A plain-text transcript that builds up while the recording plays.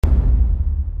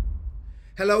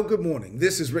Hello, good morning.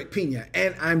 This is Rick Pina,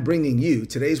 and I'm bringing you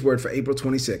today's word for April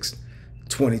 26th,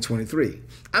 2023.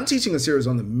 I'm teaching a series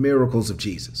on the miracles of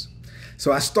Jesus.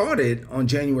 So I started on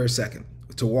January 2nd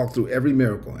to walk through every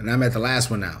miracle, and I'm at the last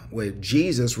one now, where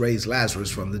Jesus raised Lazarus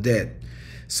from the dead.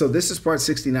 So this is part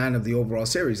 69 of the overall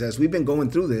series. As we've been going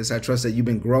through this, I trust that you've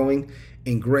been growing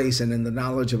in grace and in the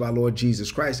knowledge of our Lord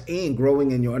Jesus Christ, and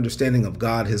growing in your understanding of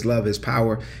God, His love, His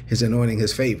power, His anointing,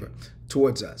 His favor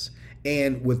towards us.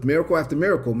 And with miracle after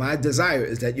miracle, my desire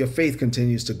is that your faith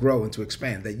continues to grow and to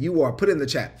expand, that you are, put in the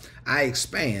chat, I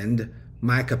expand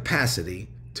my capacity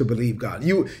to believe God.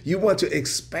 You want to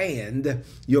expand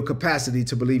your capacity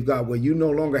to believe God, where you no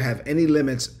longer have any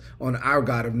limits on our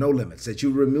God of no limits, that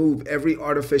you remove every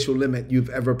artificial limit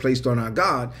you've ever placed on our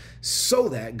God, so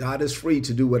that God is free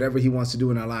to do whatever He wants to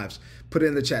do in our lives. Put it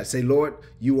in the chat. Say, Lord,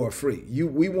 you are free.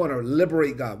 We want to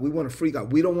liberate God. We want to free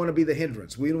God. We don't want to be the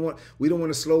hindrance. We don't want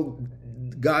to slow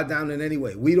God down in any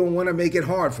way. We don't want to make it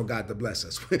hard for God to bless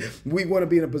us. We want to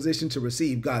be in a position to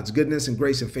receive God's goodness and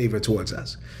grace and favor towards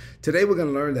us. Today, we're going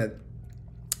to learn that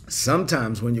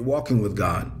sometimes when you're walking with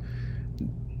God,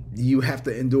 you have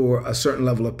to endure a certain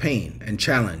level of pain and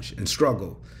challenge and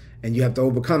struggle, and you have to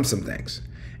overcome some things.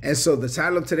 And so the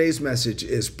title of today's message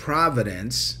is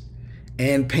Providence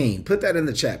and Pain. Put that in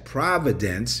the chat.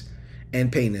 Providence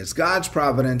and pain. It's God's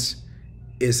providence,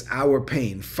 is our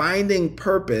pain. Finding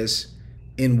purpose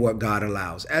in what God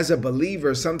allows. As a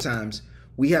believer, sometimes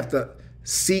we have to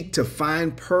seek to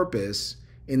find purpose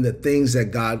in the things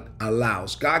that God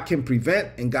allows. God can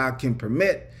prevent and God can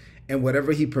permit, and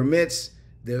whatever He permits,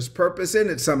 there's purpose in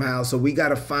it somehow. So we got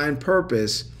to find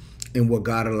purpose in what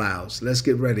God allows. Let's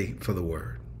get ready for the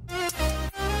word.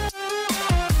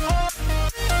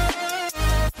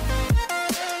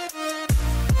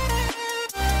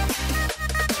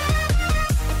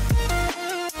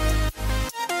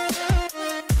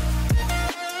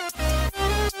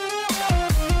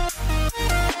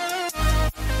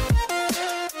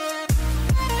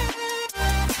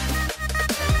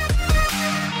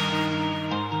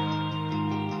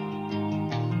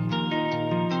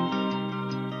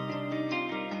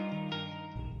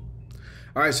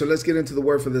 All right, so let's get into the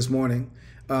word for this morning.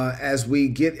 As we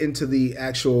get into the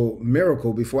actual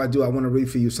miracle, before I do, I want to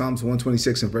read for you Psalms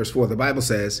 126 and verse 4. The Bible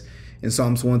says in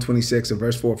Psalms 126 and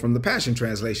verse 4 from the Passion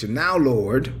Translation, "Now,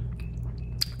 Lord,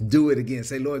 do it again."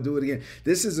 Say, Lord, do it again.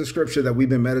 This is a scripture that we've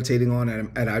been meditating on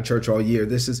at our church all year.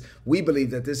 We believe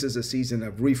that this is a season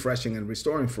of refreshing and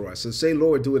restoring for us. So say,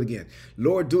 Lord, do it again.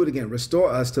 Lord, do it again.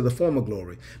 Restore us to the former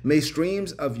glory. May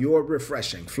streams of your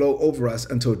refreshing flow over us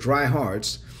until dry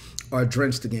hearts are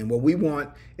drenched again. What we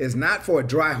want is not for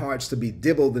dry hearts to be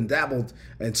dibbled and dabbled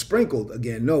and sprinkled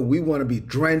again. No, we want to be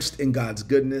drenched in God's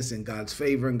goodness and God's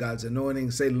favor and God's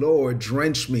anointing. Say, Lord,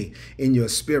 drench me in your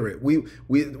spirit.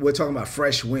 We're talking about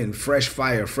fresh wind, fresh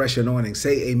fire, fresh anointing.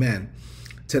 Say amen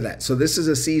to that. So this is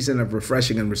a season of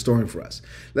refreshing and restoring for us.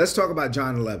 Let's talk about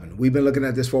John 11. We've been looking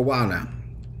at this for a while now,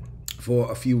 for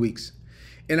a few weeks.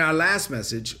 In our last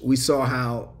message, we saw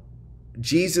how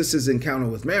Jesus's encounter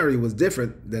with Mary was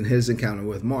different than his encounter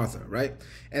with Martha, right?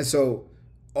 And so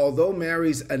although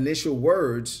Mary's initial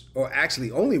words, or actually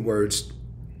only words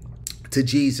to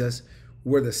Jesus,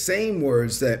 were the same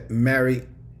words that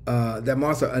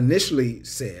Martha initially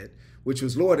said, which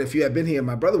was, Lord, if you had been here,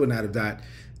 my brother would not have died.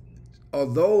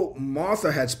 Although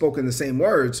Martha had spoken the same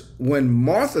words, when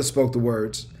Martha spoke the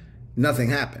words, nothing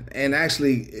happened. And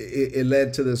actually, it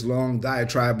led to this long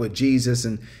diatribe with Jesus,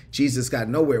 and Jesus got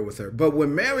nowhere with her. But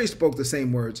when Mary spoke the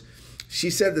same words, she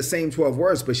said the same 12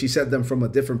 words, but she said them from a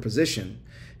different position.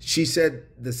 She said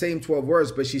the same 12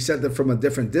 words, but she said them from a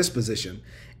different disposition.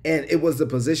 And it was the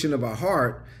position of her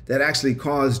heart that actually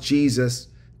caused Jesus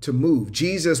to move.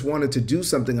 Jesus wanted to do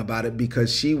something about it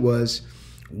because she was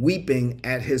weeping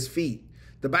at his feet.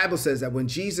 The Bible says that when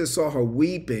Jesus saw her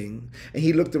weeping, and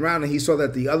he looked around and he saw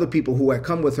that the other people who had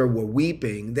come with her were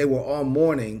weeping, they were all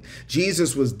mourning,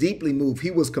 Jesus was deeply moved. He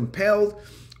was compelled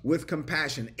with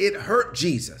compassion. It hurt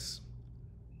Jesus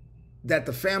that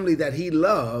the family that he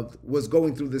loved was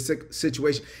going through this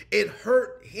situation. It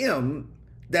hurt him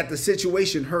that the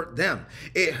situation hurt them.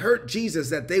 It hurt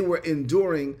Jesus that they were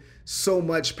enduring so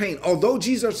much pain. Although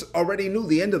Jesus already knew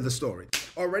the end of the story.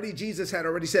 Already Jesus had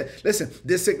already said, listen,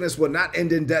 this sickness will not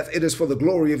end in death. It is for the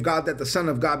glory of God, that the Son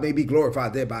of God may be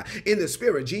glorified thereby. In the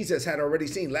spirit, Jesus had already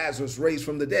seen Lazarus raised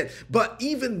from the dead. But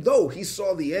even though he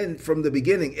saw the end from the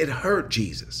beginning, it hurt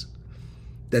Jesus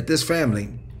that this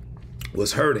family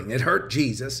was hurting. It hurt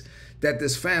Jesus that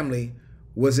this family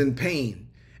was in pain.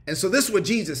 And so this is what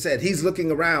Jesus said. He's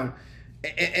looking around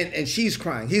and she's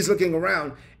crying. He's looking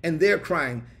around and they're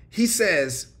crying. He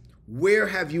says, "Where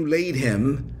have you laid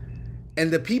him?" And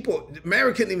the people,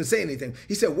 Mary couldn't even say anything.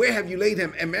 He said, where have you laid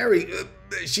him? And Mary,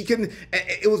 she couldn't,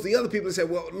 it was the other people that said,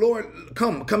 well, Lord,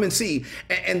 come and see.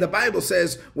 And the Bible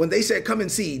says, when they said, come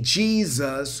and see,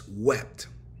 Jesus wept.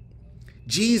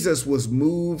 Jesus was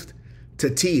moved to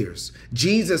tears.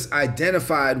 Jesus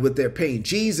identified with their pain.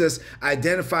 Jesus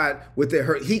identified with their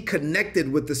hurt. He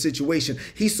connected with the situation.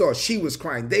 He saw she was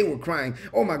crying. They were crying.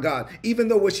 Oh my God. Even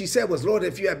though what she said was, Lord,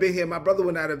 if you had been here, my brother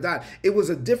would not have died. It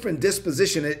was a different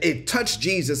disposition. It touched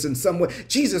Jesus in some way.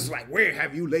 Jesus was like, where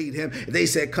have you laid him? They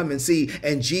said, come and see.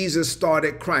 And Jesus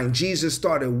started crying. Jesus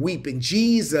started weeping.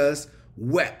 Jesus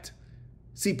wept.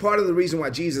 See, part of the reason why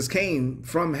Jesus came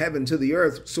from heaven to the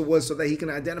earth was so that he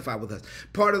can identify with us.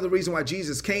 Part of the reason why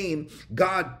Jesus came,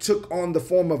 God took on the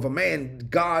form of a man.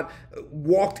 God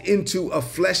walked into a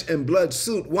flesh and blood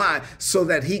suit. Why? So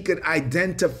that he could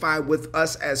identify with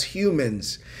us as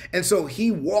humans. And so he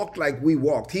walked like we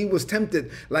walked. He was tempted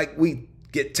like we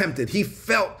get tempted. He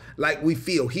felt like we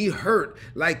feel. He hurt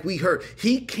like we hurt.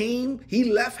 He came, he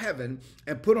left heaven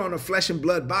and put on a flesh and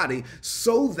blood body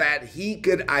so that he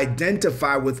could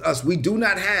identify with us. We do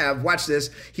not have, watch this,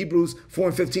 Hebrews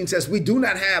 4:15 says, we do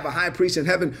not have a high priest in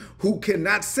heaven who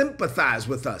cannot sympathize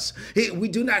with us. We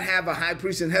do not have a high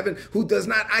priest in heaven who does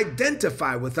not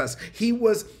identify with us. He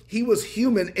was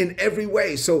human in every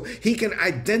way, so he can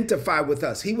identify with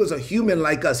us. He was a human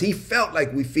like us. He felt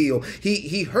like we feel.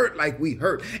 He hurt like we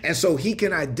hurt. And so he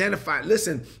can identify.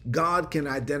 Listen, God can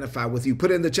identify with you. Put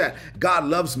in the chat, God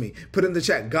loves me. Put in the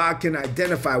chat, God can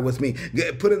identify with me.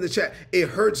 Put in the chat, it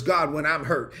hurts God when I'm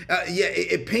hurt.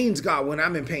 It pains God when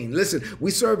I'm in pain. Listen,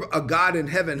 we serve a God in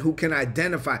heaven who can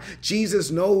identify. Jesus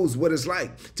knows what it's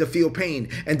like to feel pain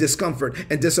and discomfort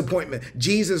and disappointment.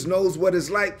 Jesus knows what it's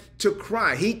like to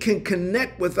cry. He can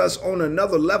connect with us on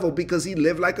another level because he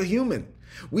lived like a human.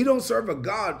 We don't serve a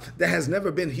God that has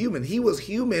never been human. He was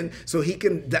human, so he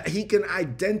can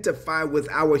identify with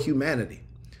our humanity.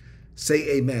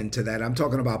 Say amen to that. I'm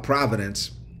talking about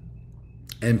providence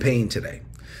and pain today.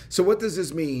 So what does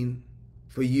this mean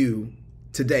for you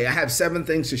today? I have 7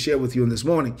 things to share with you in this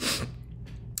morning.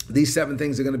 These 7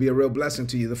 things are going to be a real blessing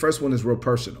to you. The first one is real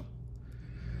personal.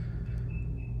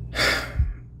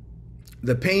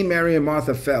 The pain Mary and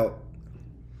Martha felt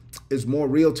is more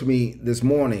real to me this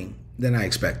morning than I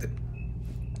expected.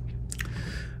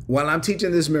 While I'm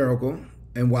teaching this miracle,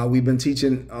 and while we've been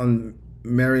teaching on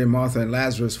Mary and Martha and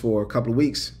Lazarus for a couple of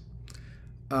weeks,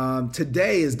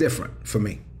 today is different for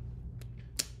me.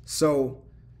 So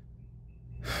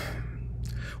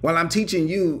while I'm teaching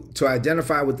you to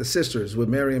identify with the sisters, with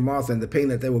Mary and Martha and the pain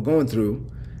that they were going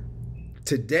through,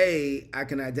 today I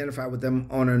can identify with them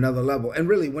on another level. And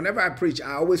really, whenever I preach,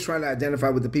 I always try to identify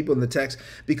with the people in the text,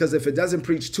 because if it doesn't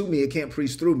preach to me, it can't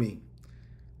preach through me.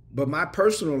 But my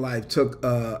personal life took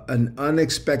an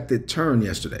unexpected turn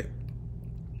yesterday.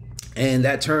 And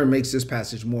that turn makes this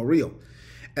passage more real.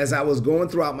 As I was going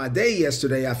throughout my day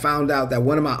yesterday, I found out that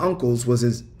one of my uncles was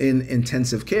in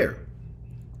intensive care.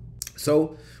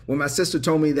 So when my sister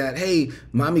told me that, hey,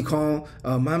 mommy called,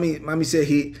 mommy said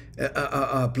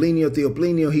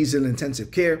Theo, he's in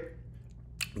intensive care.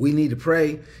 We need to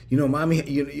pray. You know, mommy,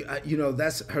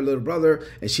 that's her little brother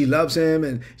and she loves him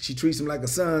and she treats him like a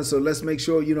son. So let's make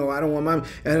sure, I don't want mommy.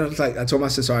 And I told my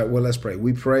sister, all right, well, let's pray.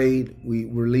 We prayed, we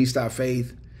released our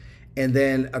faith. And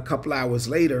then a couple hours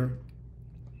later,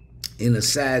 in a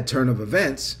sad turn of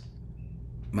events,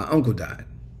 my uncle died.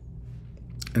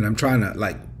 And I'm trying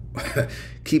to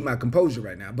keep my composure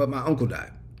right now, but my uncle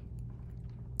died.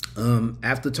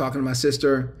 After talking to my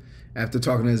sister, after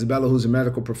talking to Isabella, who's a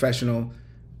medical professional,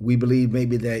 we believe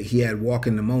maybe that he had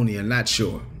walking pneumonia, not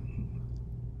sure.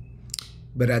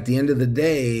 But at the end of the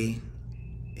day,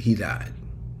 he died.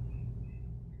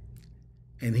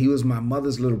 And he was my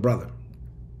mother's little brother.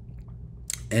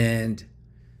 And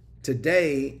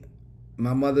today,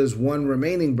 my mother's one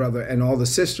remaining brother and all the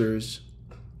sisters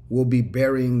will be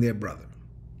burying their brother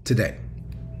today.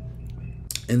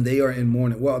 And they are in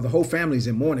mourning. Well, the whole family's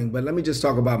in mourning, but let me just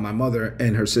talk about my mother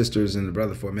and her sisters and the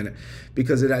brother for a minute,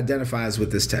 because it identifies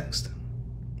with this text.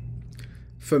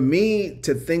 For me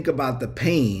to think about the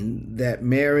pain that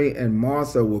Mary and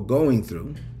Martha were going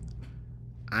through,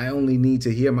 I only need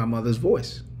to hear my mother's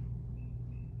voice.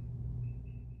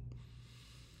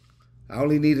 I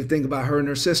only need to think about her and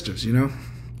her sisters,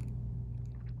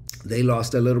 They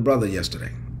lost their little brother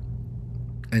yesterday.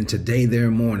 And today they're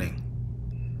in mourning.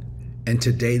 And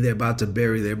today they're about to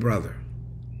bury their brother.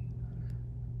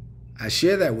 I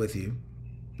share that with you,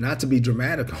 not to be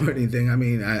dramatic or anything. I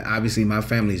mean, obviously my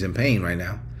family's in pain right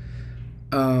now.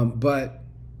 But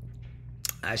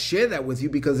I share that with you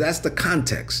because that's the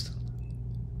context.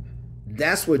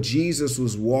 That's what Jesus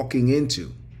was walking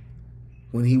into.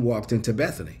 when he walked into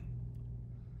Bethany.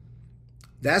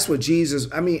 That's what Jesus,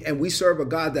 and we serve a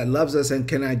God that loves us and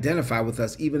can identify with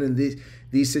us even in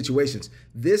these situations.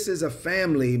 This is a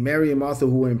family, Mary and Martha,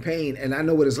 who are in pain, and I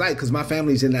know what it's like because my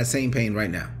family's in that same pain right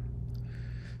now.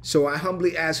 So I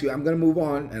humbly ask you, I'm going to move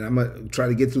on and I'm going to try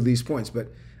to get through these points, but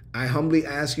I humbly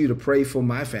ask you to pray for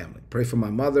my family, pray for my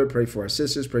mother, pray for our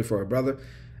sisters, pray for our brother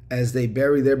as they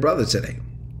bury their brother today.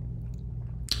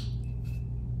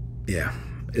 Yeah,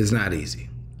 it's not easy.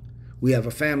 We have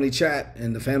a family chat,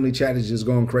 and the family chat is just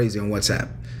going crazy on WhatsApp.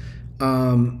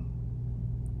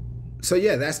 So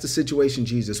yeah, that's the situation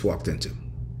Jesus walked into.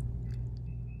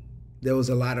 There was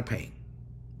a lot of pain,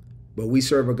 but we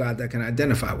serve a God that can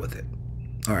identify with it.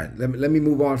 All right, let me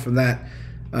move on from that.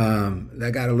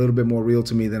 That got a little bit more real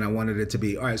to me than I wanted it to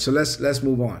be. All right, so let's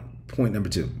move on. Point number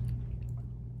 2.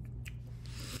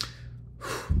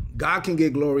 God can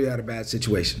get glory out of bad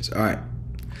situations. All right,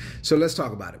 so let's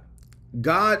talk about it.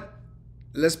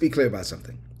 Let's be clear about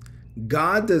something.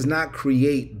 God does not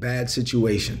create bad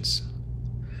situations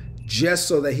just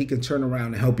so that he can turn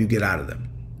around and help you get out of them.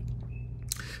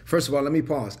 First of all, let me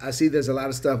pause. I see there's a lot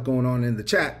of stuff going on in the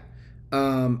chat.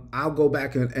 I'll go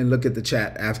back and look at the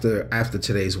chat after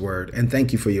today's word. And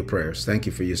thank you for your prayers. Thank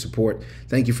you for your support.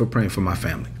 Thank you for praying for my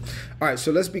family. All right,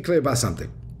 so let's be clear about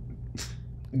something.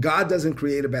 God doesn't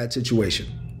create a bad situation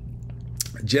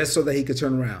just so that he could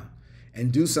turn around and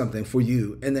do something for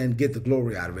you and then get the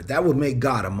glory out of it. That would make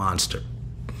God a monster.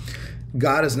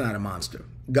 God is not a monster.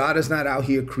 God is not out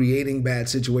here creating bad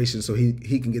situations so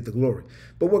he can get the glory.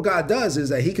 But what God does is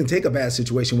that he can take a bad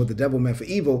situation what the devil meant for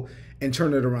evil and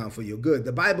turn it around for your good.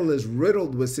 The Bible is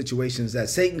riddled with situations that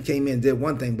Satan came in, did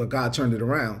one thing, but God turned it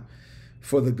around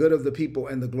for the good of the people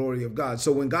and the glory of God.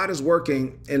 So when God is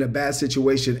working in a bad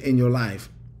situation in your life,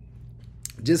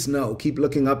 just know, keep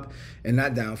looking up and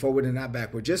not down, forward and not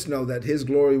backward. Just know that his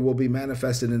glory will be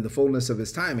manifested in the fullness of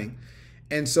his timing.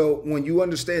 And so when you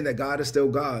understand that God is still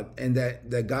God and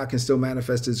that God can still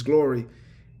manifest his glory,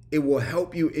 it will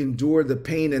help you endure the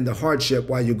pain and the hardship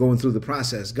while you're going through the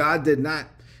process. God did not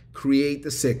create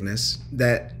the sickness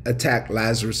that attacked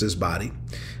Lazarus's body.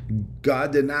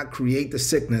 God did not create the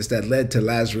sickness that led to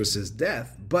Lazarus's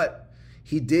death, but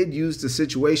he did use the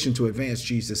situation to advance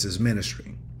Jesus's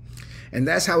ministry. And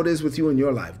that's how it is with you in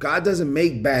your life. God doesn't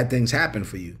make bad things happen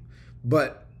for you,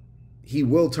 but he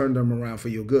will turn them around for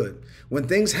your good. When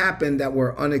things happen that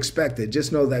were unexpected,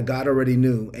 just know that God already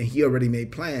knew and he already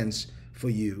made plans for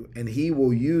you, and he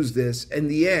will use this. In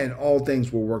the end, all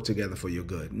things will work together for your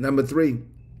good. Number 3,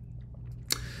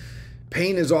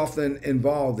 pain is often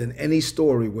involved in any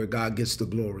story where God gets the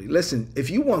glory. Listen, if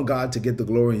you want God to get the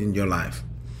glory in your life,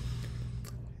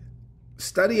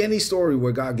 study any story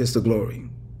where God gets the glory.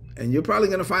 And you're probably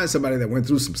going to find somebody that went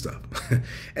through some stuff.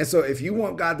 And so if you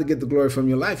want God to get the glory from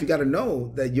your life, you got to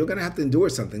know that you're going to have to endure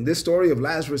something. This story of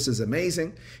Lazarus is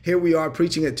amazing. Here we are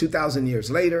preaching it 2,000 years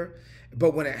later.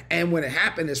 But when it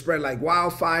happened, it spread like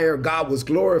wildfire. God was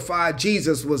glorified.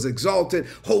 Jesus was exalted.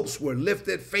 Hopes were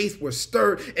lifted. Faith was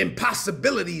stirred.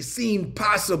 Impossibilities seemed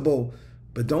possible.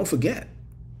 But don't forget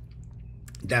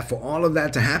that for all of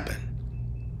that to happen,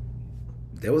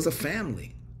 there was a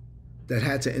family that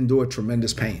had to endure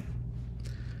tremendous pain.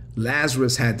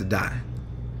 Lazarus had to die.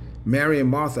 Mary and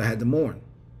Martha had to mourn.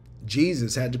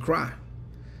 Jesus had to cry.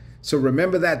 So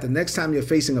remember that the next time you're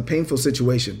facing a painful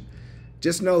situation,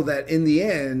 just know that in the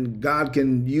end, God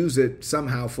can use it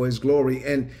somehow for his glory,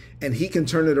 and he can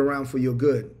turn it around for your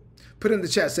good. Put in the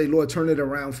chat, say, Lord, turn it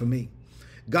around for me.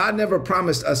 God never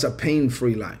promised us a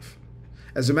pain-free life.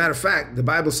 As a matter of fact, the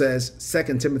Bible says,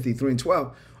 2 Timothy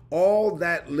 3:12, all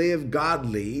that live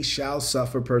godly shall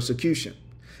suffer persecution.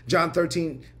 John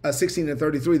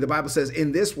 16:33, the Bible says,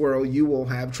 in this world you will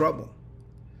have trouble.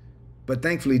 But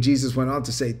thankfully, Jesus went on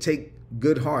to say, take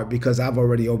good heart because I've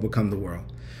already overcome the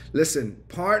world. Listen,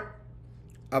 part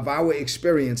of our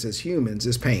experience as humans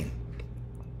is pain.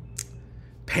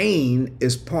 Pain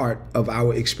is part of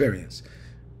our experience.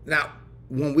 Now,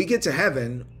 when we get to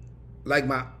heaven, like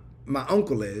my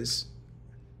uncle is,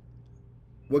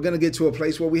 we're going to get to a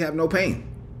place where we have no pain.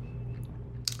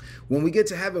 When we get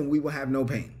to heaven, we will have no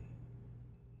pain.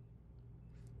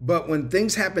 But when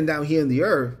things happen down here in the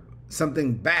earth,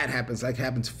 something bad happens, like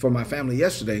happened for my family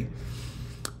yesterday,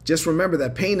 just remember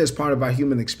that pain is part of our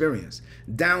human experience.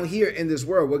 Down here in this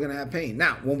world, we're going to have pain.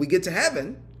 Now, when we get to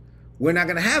heaven, we're not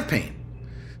going to have pain.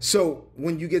 So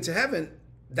when you get to heaven,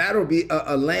 that'll be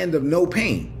a land of no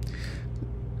pain.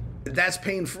 That's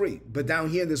pain-free. But down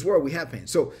here in this world, we have pain.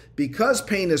 So because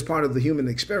pain is part of the human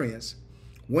experience,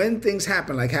 when things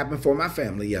happen, like happened for my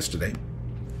family yesterday,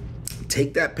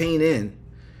 take that pain in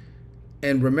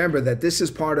and remember that this is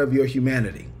part of your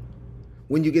humanity.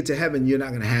 when you get to heaven, you're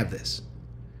not going to have this.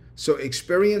 So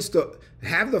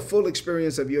have the full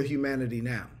experience of your humanity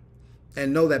now,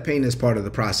 and know that pain is part of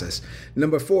the process.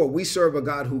 Number 4, we serve a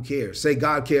God who cares. Say,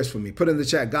 God cares for me. Put in the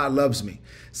chat, God loves me.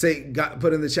 Say,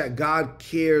 put in the chat, God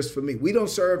cares for me. We don't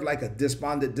serve like a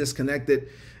despondent, disconnected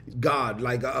God,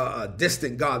 like a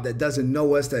distant God that doesn't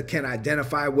know us, that can't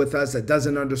identify with us, that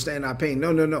doesn't understand our pain.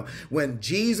 No, no, no. When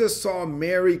Jesus saw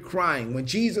Mary crying, when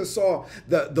Jesus saw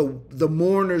the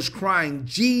mourners crying,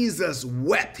 Jesus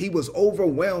wept. He was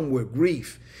overwhelmed with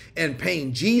grief and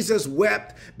pain. Jesus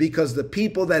wept because the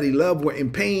people that he loved were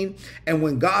in pain. And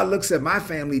when God looks at my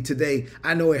family today,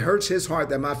 I know it hurts his heart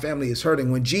that my family is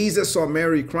hurting. When Jesus saw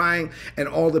Mary crying and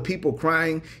all the people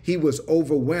crying, he was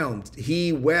overwhelmed.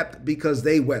 He wept because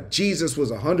they wept. Jesus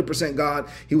was 100% God.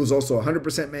 He was also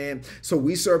 100% man. So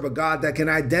we serve a God that can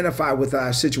identify with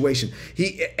our situation.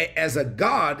 He, as a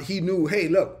God, he knew, hey,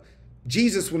 look,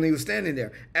 Jesus, when he was standing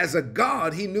there, as a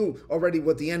God, he knew already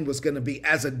what the end was going to be.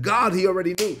 As a God, he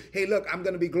already knew, hey, look, I'm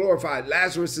going to be glorified.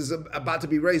 Lazarus is about to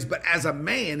be raised. But as a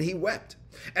man, he wept.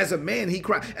 As a man, he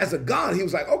cried. As a God, he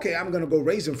was like, okay, I'm going to go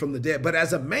raise him from the dead. But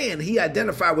as a man, he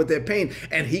identified with their pain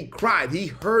and he cried. He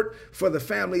hurt for the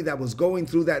family that was going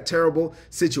through that terrible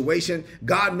situation.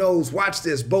 God knows, watch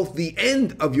this, both the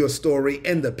end of your story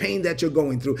and the pain that you're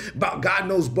going through. But God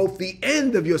knows both the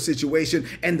end of your situation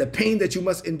and the pain that you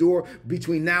must endure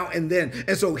between now and then.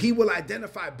 And so he will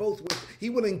identify both. He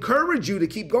will encourage you to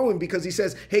keep going because he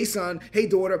says, hey, son, hey,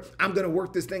 daughter, I'm going to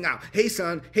work this thing out. Hey,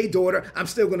 son, hey, daughter, I'm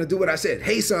still going to do what I said.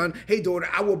 Hey, son, hey, daughter,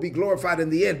 I will be glorified in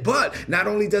the end. But not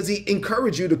only does he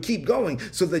encourage you to keep going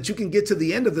so that you can get to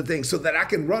the end of the thing, so that I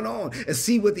can run on and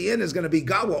see what the end is going to be,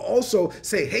 God will also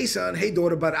say, hey, son, hey,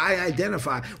 daughter, but I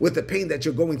identify with the pain that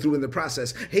you're going through in the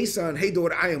process. Hey, son, hey,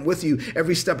 daughter, I am with you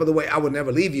every step of the way. I will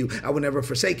never leave you. I will never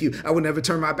forsake you. I will never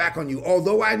turn my back on you.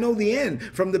 Although I know the end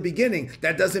from the beginning,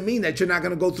 that doesn't mean that you're not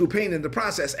going to go through pain in the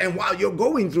process. And while you're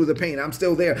going through the pain, I'm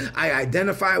still there. I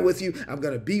identify with you. I'm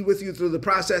going to be with you through the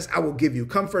process. I will give you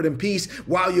comfort and peace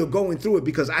while you're going through it,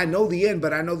 because I know the end,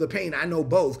 but I know the pain. I know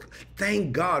both.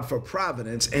 Thank God for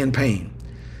providence and pain.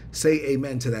 Say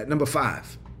amen to that. Number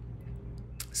 5,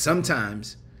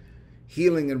 sometimes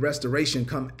healing and restoration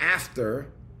come after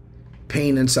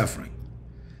pain and suffering.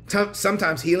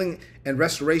 Sometimes healing and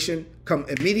restoration come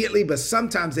immediately, but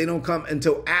sometimes they don't come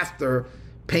until after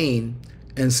pain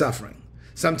and suffering.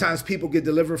 Sometimes people get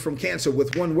delivered from cancer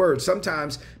with one word.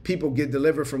 Sometimes people get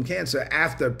delivered from cancer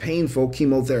after painful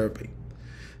chemotherapy.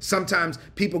 Sometimes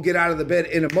people get out of the bed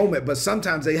in a moment, but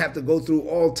sometimes they have to go through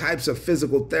all types of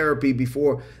physical therapy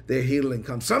before their healing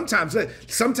comes. Sometimes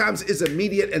it's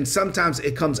immediate, and sometimes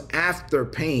it comes after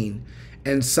pain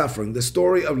and suffering. The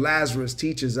story of Lazarus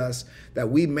teaches us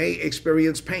that we may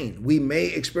experience pain. We may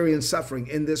experience suffering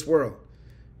in this world,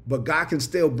 but God can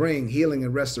still bring healing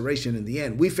and restoration in the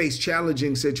end. We face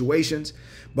challenging situations,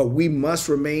 but we must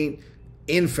remain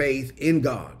in faith in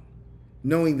God,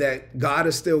 knowing that God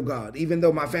is still God. Even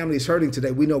though my family is hurting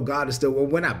today, we know God is still, well,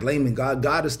 we're not blaming God.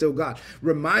 God is still God.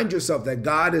 Remind yourself that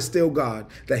God is still God,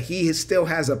 that he still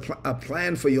has a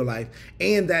plan for your life,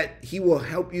 and that he will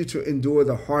help you to endure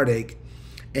the heartache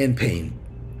and pain.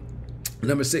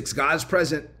 Number 6, God's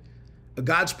presence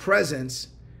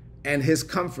and his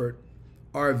comfort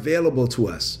are available to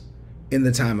us in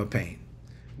the time of pain.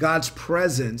 God's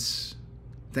presence,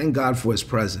 thank God for his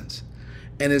presence,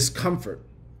 and his comfort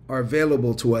are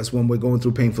available to us when we're going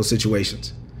through painful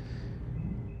situations.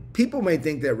 People may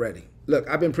think they're ready. Look,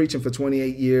 I've been preaching for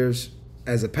 28 years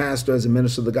as a pastor, as a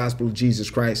minister of the gospel of Jesus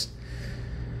Christ.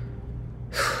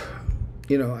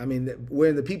 You know, I mean, we're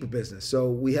in the people business, so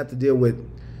we have to deal with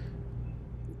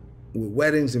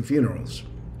weddings and funerals.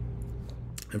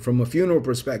 And from a funeral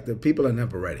perspective, people are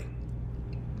never ready.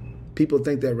 People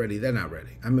think they're ready. They're not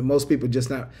ready. I mean, most people just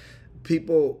not.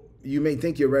 People, you may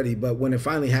think you're ready, but when it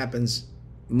finally happens,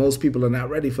 most people are not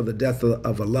ready for the death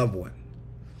of a loved one.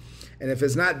 And if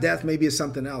it's not death, maybe it's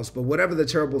something else. But whatever the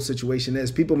terrible situation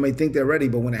is, people may think they're ready,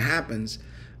 but when it happens,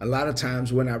 a lot of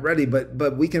times we're not ready.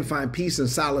 But we can find peace and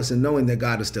solace in knowing that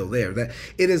God is still there, that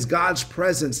it is God's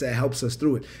presence that helps us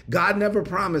through it. God never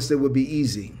promised it would be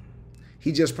easy.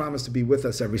 He just promised to be with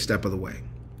us every step of the way.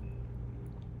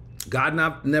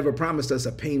 God never promised us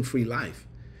a pain-free life.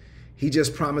 He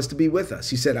just promised to be with us.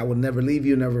 He said, I will never leave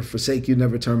you, never forsake you,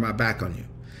 never turn my back on you.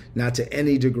 Not to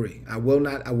any degree. I will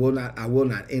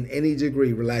not in any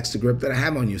degree relax the grip that I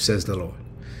have on you, says the Lord.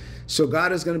 So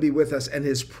God is going to be with us, and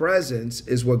his presence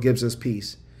is what gives us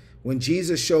peace. When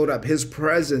Jesus showed up, his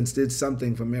presence did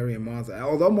something for Mary and Martha.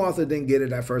 Although Martha didn't get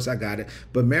it at first, I got it,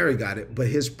 but Mary got it. But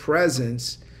his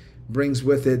presence brings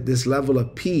with it this level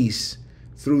of peace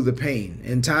through the pain.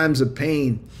 In times of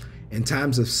pain, in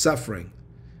times of suffering,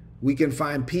 we can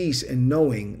find peace in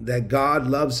knowing that God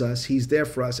loves us, he's there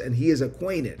for us, and he is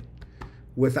acquainted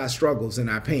with our struggles and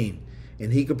our pain,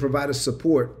 and he can provide us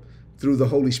support through the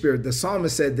Holy Spirit. The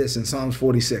psalmist said this in Psalms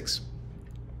 46.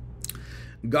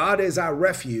 God is our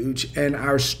refuge and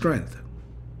our strength.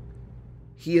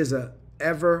 He is an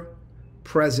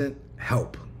ever-present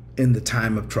help in the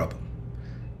time of trouble.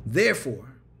 Therefore,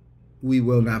 we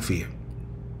will not fear.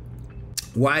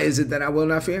 Why is it that I will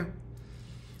not fear?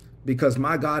 Because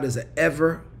my God is an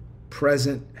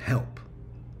ever-present help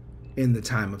in the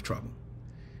time of trouble.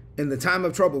 In the time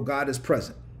of trouble, God is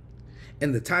present.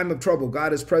 In the time of trouble,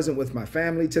 God is present with my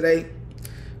family today,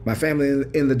 my family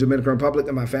in the Dominican Republic,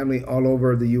 and my family all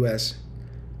over the U.S.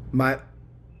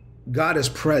 God is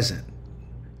present,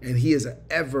 and he is an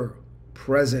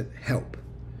ever-present help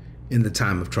in the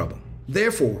time of trouble.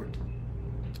 Therefore,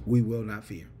 we will not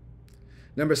fear.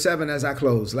 Number 7, as I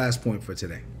close, last point for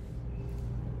today.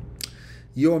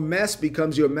 Your mess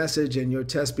becomes your message, and your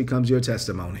test becomes your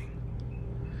testimony.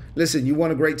 Listen, you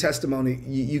want a great testimony.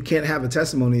 You can't have a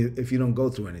testimony if you don't go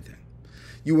through anything.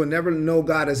 You will never know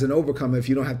God as an overcomer if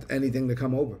you don't have anything to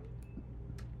come over.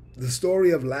 The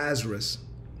story of Lazarus,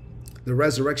 the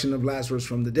resurrection of Lazarus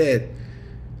from the dead,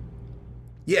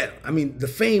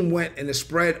 the fame went and it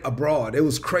spread abroad. It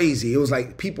was crazy. It was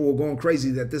like people were going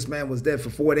crazy that this man was dead for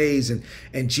 4 days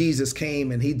and Jesus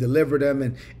came and he delivered him.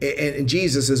 And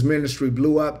Jesus' ministry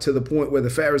blew up to the point where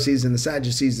the Pharisees and the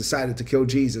Sadducees decided to kill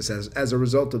Jesus as a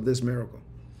result of this miracle.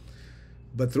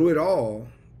 But through it all,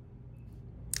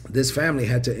 this family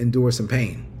had to endure some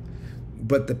pain.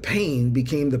 But the pain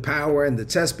became the power, and the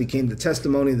test became the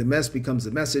testimony. The mess becomes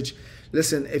the message.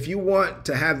 Listen, if you want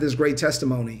to have this great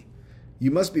testimony, you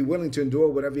must be willing to endure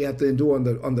whatever you have to endure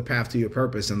on the path to your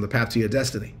purpose and the path to your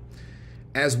destiny.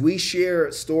 As we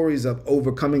share stories of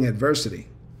overcoming adversity,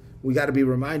 we got to be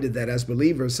reminded that as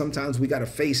believers, sometimes we got to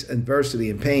face adversity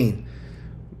and pain,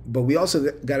 but we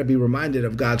also got to be reminded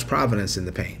of God's providence in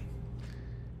the pain.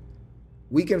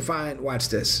 We can find, watch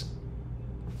this.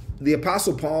 The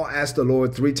Apostle Paul asked the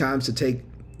Lord 3 times to take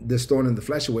this thorn in the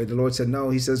flesh away. The Lord said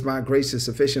no. He says, my grace is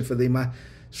sufficient for thee. My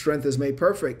strength is made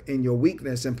perfect in your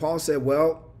weakness. And Paul said,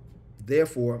 well,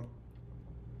 therefore,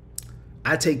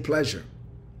 I take pleasure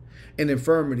in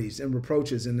infirmities and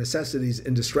reproaches and necessities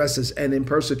and distresses and in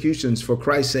persecutions for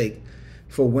Christ's sake.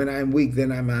 For when I am weak,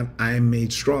 then I am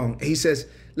made strong. He says,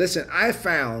 listen, I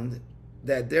found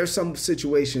that there's some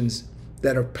situations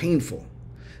that are painful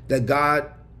that God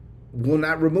will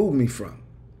not remove me from.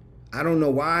 I don't know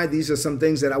why. These are some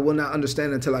things that I will not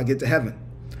understand until I get to heaven.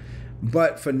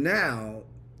 But for now,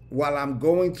 while I'm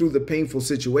going through the painful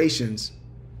situations,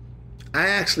 I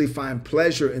actually find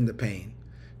pleasure in the pain,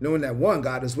 knowing that 1,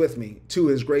 God is with me, 2,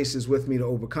 his grace is with me to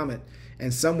overcome it.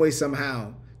 And some way,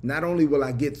 somehow, not only will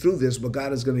I get through this, but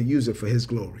God is going to use it for his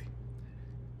glory.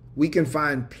 We can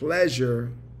find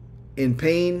pleasure in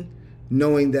pain,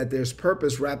 knowing that there's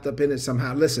purpose wrapped up in it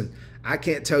somehow. Listen, I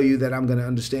can't tell you that I'm going to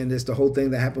understand this. The whole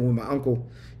thing that happened with my uncle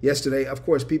yesterday, of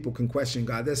course, people can question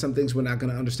God. There's some things we're not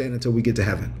going to understand until we get to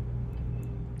heaven.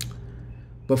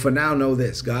 But for now, know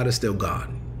this, God is still God.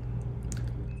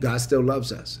 God still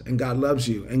loves us, and God loves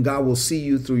you, and God will see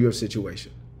you through your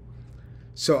situation.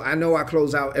 So I know I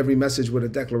close out every message with a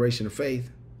declaration of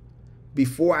faith.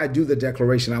 Before I do the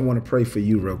declaration, I want to pray for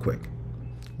you real quick.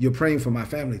 You're praying for my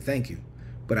family, thank you.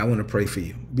 But I want to pray for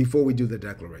you before we do the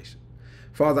declaration.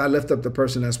 Father, I lift up the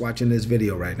person that's watching this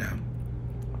video right now.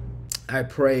 I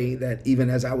pray that even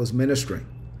as I was ministering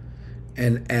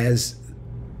and as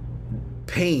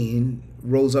pain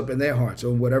rose up in their hearts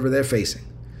or whatever they're facing,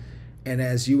 and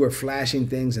as you were flashing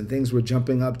things and things were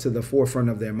jumping up to the forefront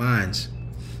of their minds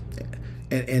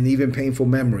and even painful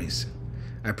memories,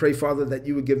 I pray, Father, that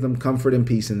you would give them comfort and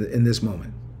peace in this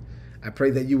moment. I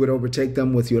pray that you would overtake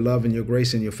them with your love and your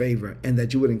grace and your favor, and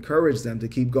that you would encourage them to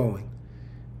keep going,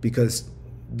 because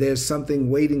there's something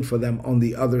waiting for them on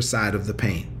the other side of the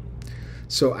pain.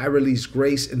 So I release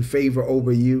grace and favor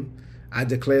over you. I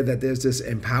declare that there's this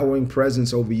empowering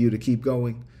presence over you to keep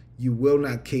going. You will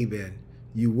not cave in,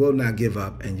 you will not give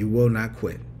up, and you will not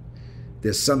quit.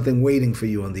 There's something waiting for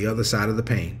you on the other side of the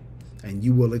pain, and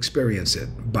you will experience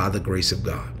it by the grace of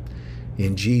God.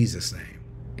 In Jesus' name.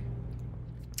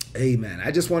 Amen.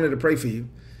 I just wanted to pray for you.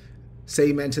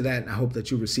 Say amen to that, and I hope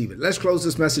that you receive it. Let's close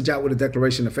this message out with a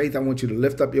declaration of faith. I want you to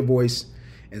lift up your voice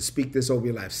and speak this over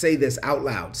your life. Say this out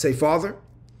loud. Say, Father,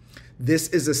 this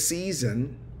is a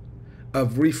season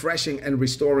of refreshing and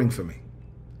restoring for me.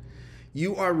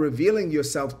 You are revealing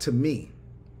yourself to me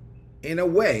in a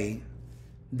way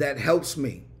that helps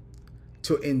me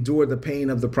to endure the pain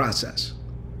of the process.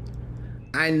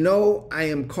 I know I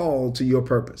am called to your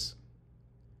purpose,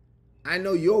 I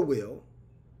know your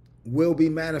will be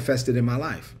manifested in my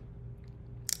life.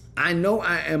 I know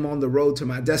I am on the road to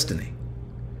my destiny,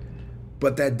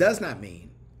 but that does not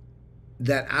mean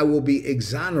that I will be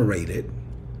exonerated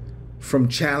from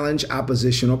challenge,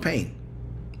 opposition, or pain.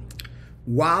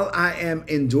 While I am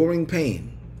enduring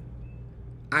pain,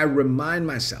 I remind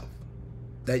myself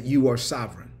that you are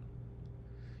sovereign.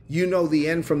 You know the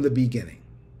end from the beginning.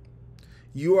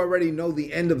 You already know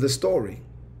the end of the story,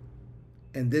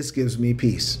 and this gives me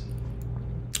peace.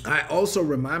 I also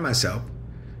remind myself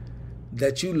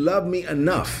that you love me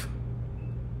enough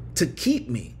to keep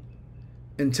me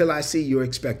until I see your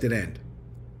expected end.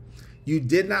 You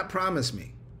did not promise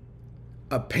me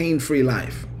a pain-free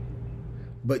life,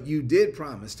 but you did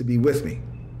promise to be with me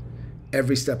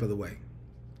every step of the way.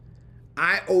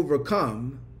 I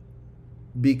overcome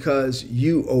because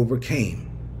you overcame.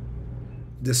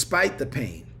 Despite the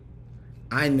pain,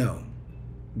 I know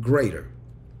greater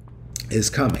is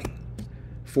coming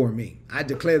for me. I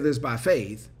declare this by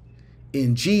faith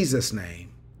in Jesus'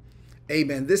 name.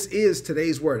 Amen. This is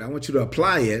today's word. I want you to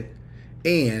apply it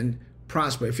and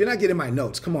prosper. If you're not getting my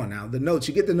notes, come on now. The notes,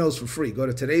 you get the notes for free. Go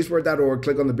to today'sword.org,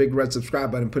 click on the big red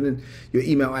subscribe button, put in your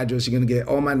email address. You're going to get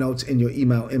all my notes in your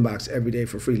email inbox every day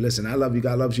for free. Listen, I love you.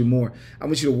 God loves you more. I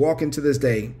want you to walk into this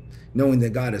day knowing that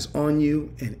God is on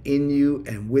you and in you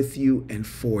and with you and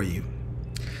for you.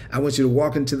 I want you to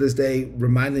walk into this day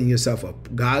reminding yourself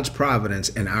of God's providence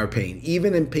and our pain.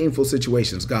 Even in painful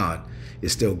situations, God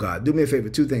is still God. Do me a favor,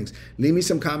 two things. Leave me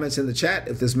some comments in the chat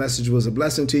if this message was a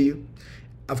blessing to you.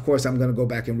 Of course, I'm going to go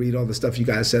back and read all the stuff you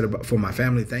guys said about for my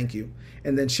family. Thank you.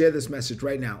 And then share this message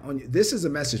right now. This is a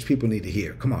message people need to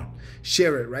hear. Come on.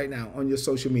 Share it right now on your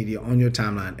social media, on your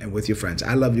timeline, and with your friends.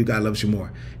 I love you. God loves you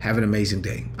more. Have an amazing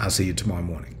day. I'll see you tomorrow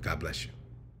morning. God bless you.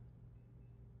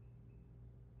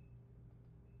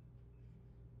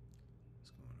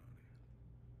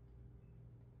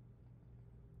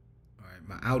 All right,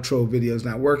 my outro video is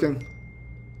not working.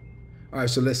 All right,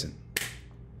 so listen.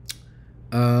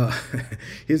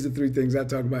 Here's the three things I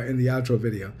talk about in the outro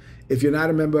video. If you're not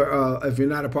a member, if you're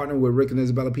not a partner with Rick and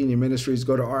Isabella Pena Ministries,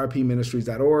 go to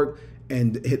rpministries.org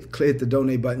and hit the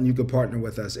donate button. You can partner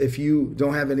with us. If you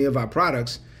don't have any of our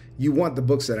products, you want the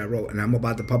books that I wrote, and I'm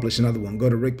about to publish another one, go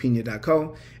to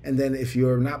rickpena.co. And then if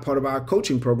you're not part of our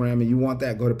coaching program and you want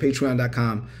that, go to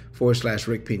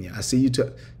patreon.com/Rick Pena. I see you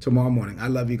tomorrow morning. I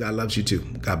love you. God loves you too.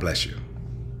 God bless you.